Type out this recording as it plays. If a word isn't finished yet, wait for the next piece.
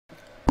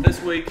This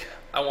week,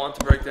 I want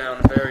to break down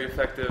a very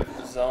effective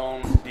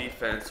zone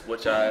defense,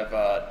 which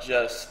I've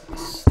just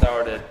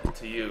started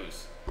to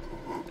use.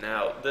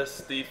 Now,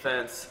 this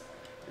defense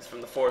is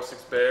from the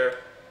 4-6 Bear.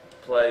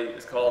 Play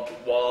is called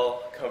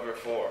wall cover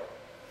 4.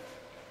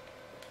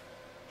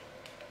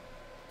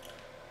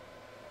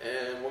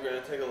 And we're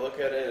going to take a look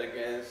at it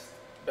against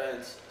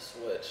Ben's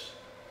switch.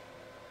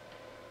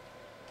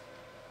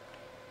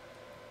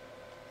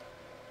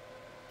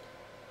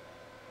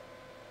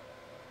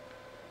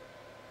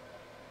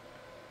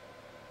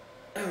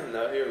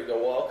 Now here we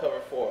go, wall cover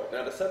 4.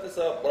 Now to set this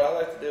up, what I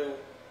like to do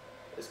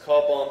is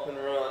call bump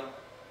and run,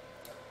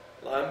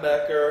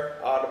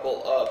 linebacker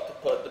audible up to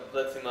put the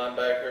blitzing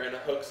linebacker in a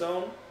hook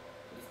zone.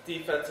 This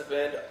defensive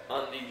end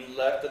on the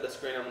left of the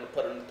screen, I'm going to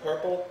put in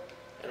purple,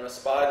 and I'm going to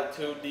spy the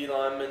 2 D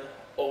linemen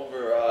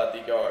over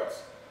the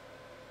guards.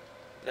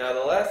 Now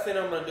the last thing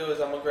I'm going to do is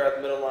I'm going to grab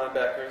the middle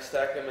linebacker and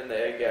stack him in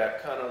the A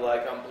gap, kind of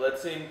like I'm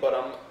blitzing, but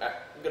I'm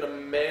going to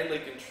manually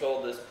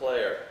control this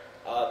player.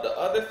 The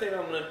other thing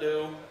I'm going to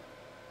do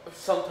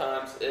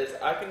sometimes is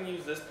I can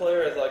use this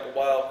player as like a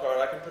wild card.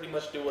 I can pretty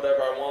much do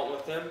whatever I want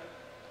with him.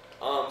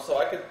 So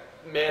I could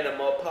man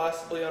him up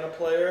possibly on a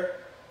player.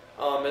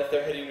 If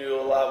they're hitting you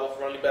a lot with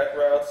running back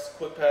routes,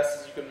 quick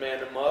passes, you can man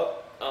him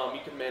up. You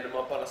can man him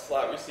up on a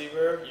slot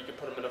receiver. You can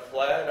put him in a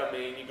flat. I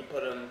mean, you can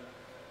put him,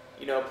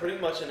 pretty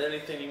much in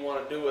anything you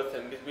want to do with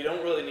him, because we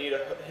don't really need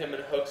him in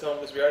a hook zone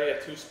because we already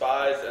have 2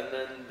 spies and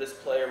then this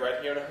player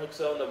right here in a hook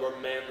zone that we're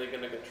manually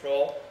going to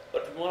control.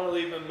 But if we want to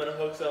leave him in a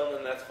hook zone,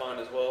 then that's fine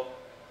as well.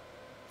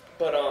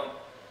 But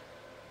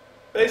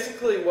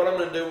basically what I'm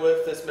going to do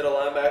with this middle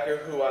linebacker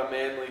who I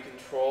manually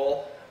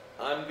control,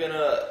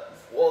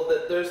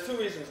 there's 2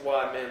 reasons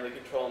why I manually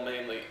control him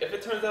mainly. If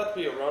it turns out to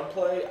be a run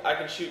play, I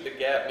can shoot the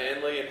gap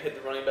manually and hit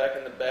the running back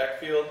in the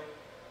backfield.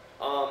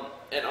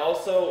 And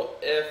also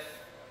if,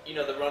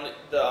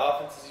 the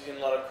offense is using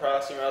a lot of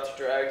crossing routes or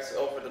drags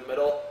over the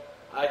middle,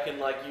 I can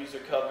use or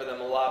cover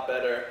them a lot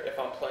better if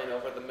I'm playing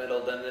over the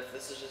middle than if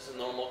this is just a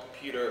normal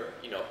computer,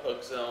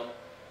 hook zone.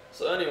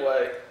 So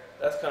anyway,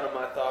 that's kind of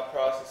my thought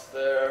process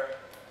there.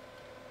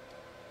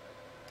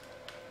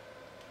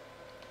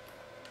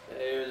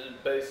 Here's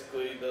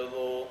basically the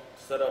little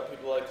setup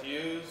people like to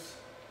use.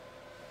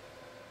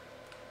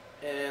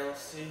 And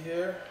let's see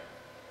here.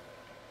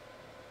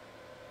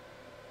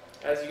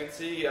 As you can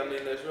see,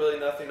 there's really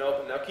nothing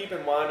open. Now keep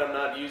in mind I'm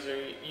not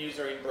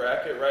using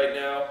bracket right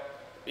now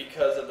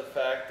because of the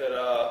fact that,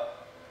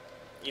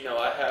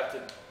 I have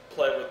to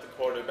play with the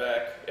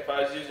quarterback. If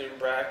I was using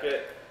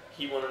bracket,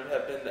 he wouldn't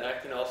have been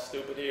acting all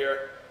stupid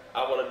here.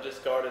 I would have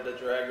just guarded the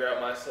drag route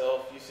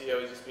myself. You see how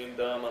he's just being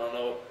dumb. I don't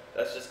know.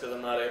 That's just because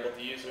I'm not able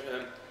to use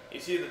him. You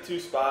see the 2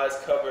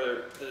 spies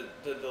cover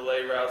the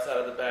delay routes out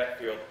of the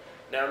backfield.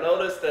 Now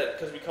notice that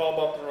because we call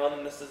bump and run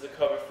and this is a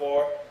cover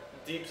 4,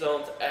 deep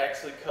zones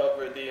actually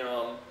cover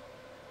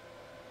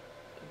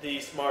the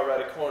smart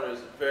routed corners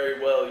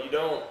very well. You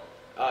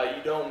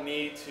don't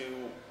need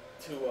to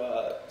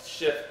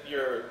shift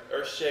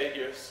or shade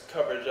your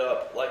coverage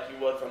up like you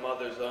would from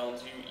other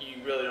zones.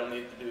 You really don't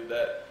need to do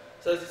that.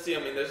 So as you see,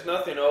 there's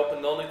nothing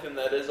open. The only thing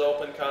that is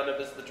open kind of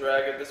is the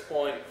drag at this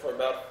point for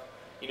about,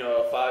 a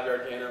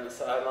 5-yard gain on the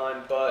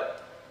sideline.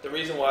 But the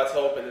reason why it's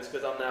open is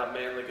because I'm not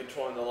manually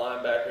controlling the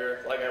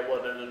linebacker like I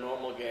would in a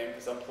normal game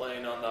because I'm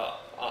playing on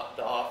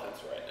the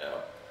offense right now.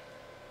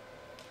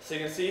 So you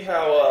can see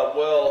how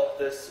well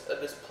this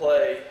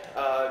play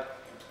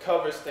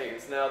covers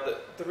things. Now,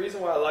 the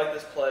reason why I like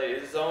this play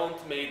is zone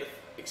to me,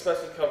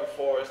 especially cover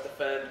 4, is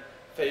defend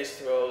face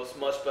throws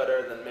much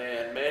better than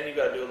man. Man, you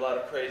got to do a lot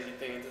of crazy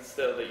things and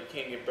still that you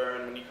can't get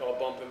burned when you call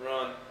bump and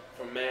run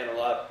from man a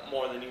lot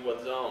more than you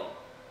would zone.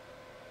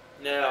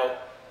 Now,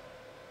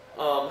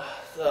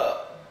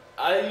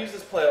 I use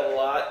this play a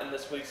lot in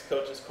this week's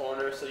Coach's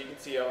Corner, so you can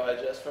see how I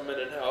adjust from it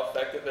and how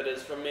effective it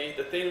is for me.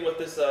 The thing with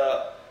this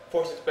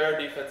 4-6 Bear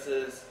defense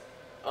is,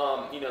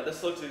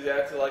 this looks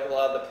exactly like a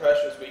lot of the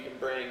pressures we can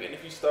bring. And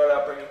if you start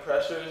out bringing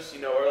pressures,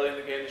 early in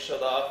the game to show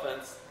the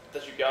offense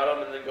that you got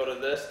them and then go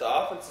to this, the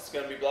offense is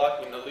going to be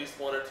blocking at least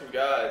 1 or 2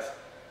 guys.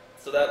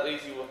 So that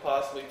leaves you with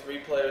possibly 3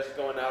 players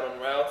going out on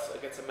routes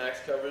against a max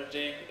coverage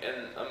D.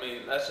 And,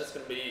 that's just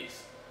going to be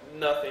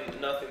nothing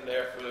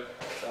there for the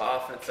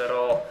offense at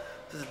all.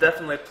 This is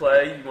definitely a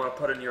play you want to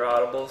put in your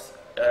audibles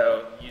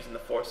using the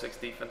 4-6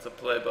 defensive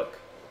playbook.